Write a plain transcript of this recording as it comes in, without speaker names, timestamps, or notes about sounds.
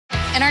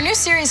In our new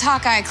series,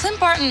 Hawkeye, Clint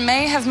Barton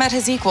may have met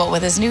his equal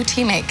with his new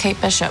teammate, Kate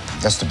Bishop.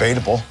 That's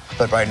debatable.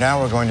 But right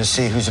now, we're going to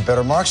see who's a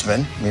better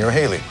marksman, me or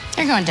Hailee.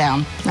 You're going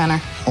down, Renner.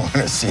 I want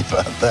to see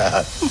about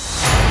that.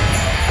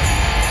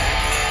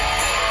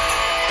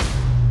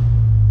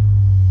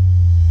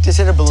 Just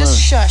hit a balloon. Just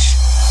shush.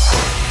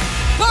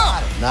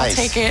 Got it. Nice.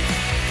 I'll take it.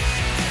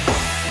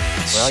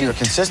 Well, Shoot. you're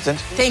consistent.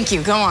 Thank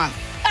you. Go on.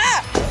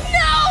 Ah!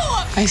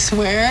 No! I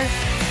swear.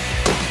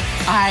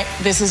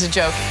 This is a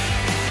joke.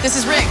 This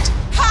is rigged.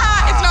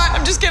 Ha! It's not.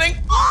 I'm just kidding.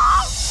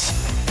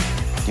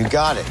 Oh! You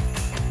got it.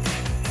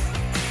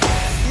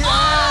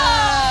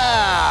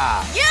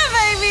 Yeah! Yeah,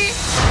 baby.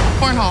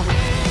 Cornhole.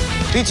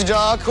 Pizza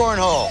dog,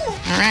 cornhole.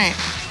 All right.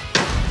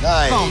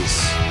 Nice. Boom.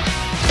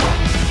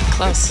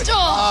 Close. Oh,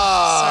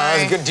 That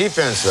sorry. was good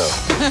defense,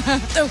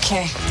 though.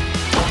 Okay.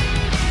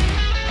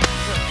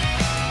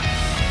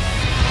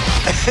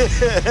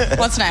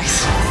 What's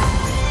next?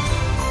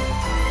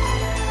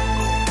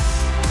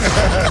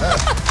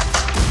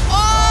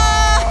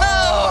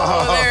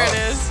 Oh, there it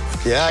is.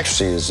 The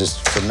accuracy is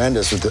just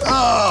tremendous with the.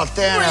 Oh,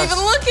 Thanos. We're even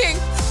looking.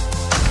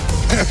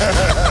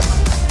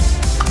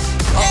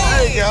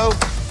 There you go.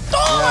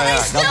 Oh, and I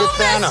Now still get missed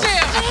Thanos.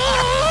 him.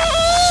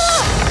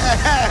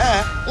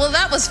 Well,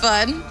 that was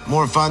fun.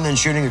 More fun than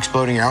shooting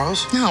exploding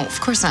arrows? No, of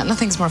course not.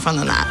 Nothing's more fun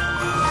than that.